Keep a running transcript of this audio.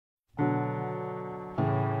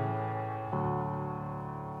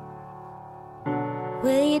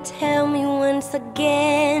Will you tell me once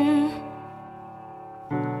again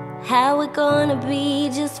how we're gonna be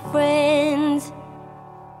just friends?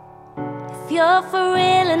 If you're for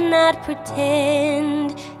real and not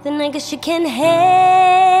pretend, then I guess you can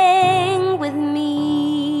hang with me.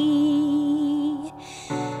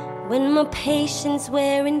 When my patience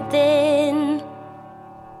wearing thin,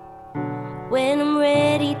 when I'm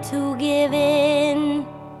ready to give in,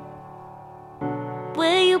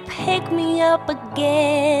 will you pick me up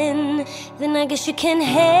again? Then I guess you can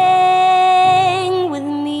hang with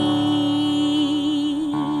me.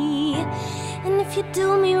 And if you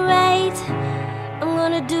do me right, I'm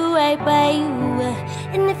gonna do right by you.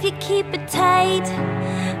 And if you keep it tight,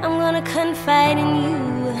 I'm gonna confide in you.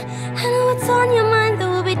 I know what's on your mind, there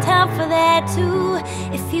will be time for that too.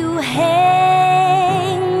 If you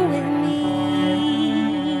hang with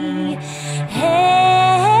me,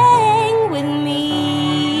 hang with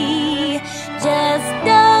me. Just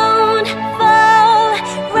don't fall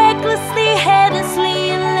recklessly, headlessly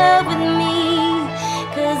in love with me,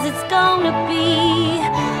 'cause it's gonna be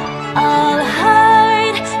all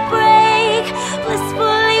heartbreak,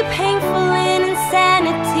 blissfully painful and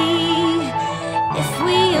insanity. If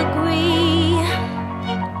we agree,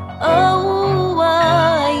 oh,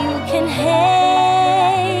 you can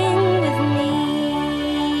hang with me.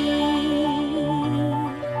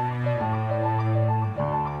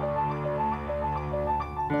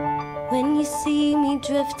 When you see me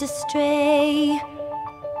drift astray,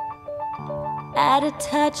 out of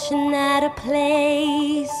touch and out of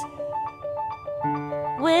place,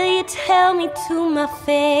 will you tell me to my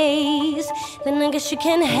face? Then I guess you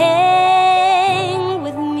can hang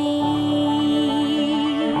with me.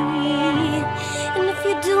 And if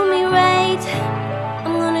you do me right,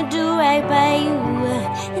 I'm gonna do right by you.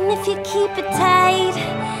 And if you keep it tight,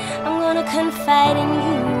 I'm gonna confide in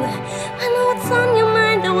you. I know what's on your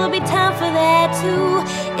mind, there will be time for that too.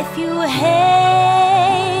 If you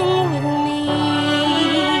hang with me,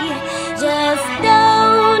 just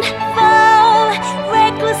don't fall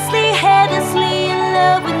recklessly, headlessly in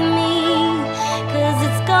love with me, 'cause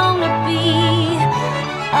it's gonna be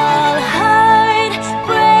all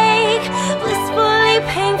heartbreak, blissfully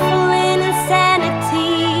painful and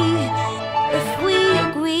insanity. If we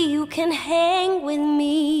agree, you can hang with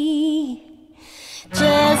me.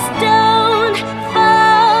 Just don't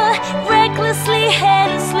fall recklessly,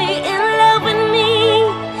 headlessly in love with me,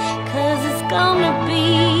 'cause it's gonna be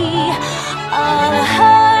all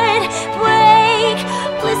heartbreak,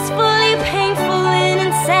 blissfully painful and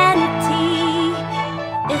insanity.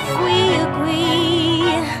 If we agree,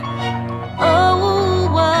 oh,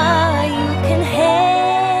 you can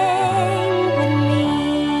hang with me.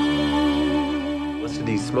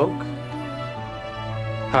 Felicity Smoke?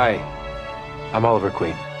 Hi, I'm Oliver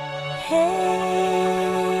Queen.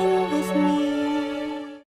 Hey.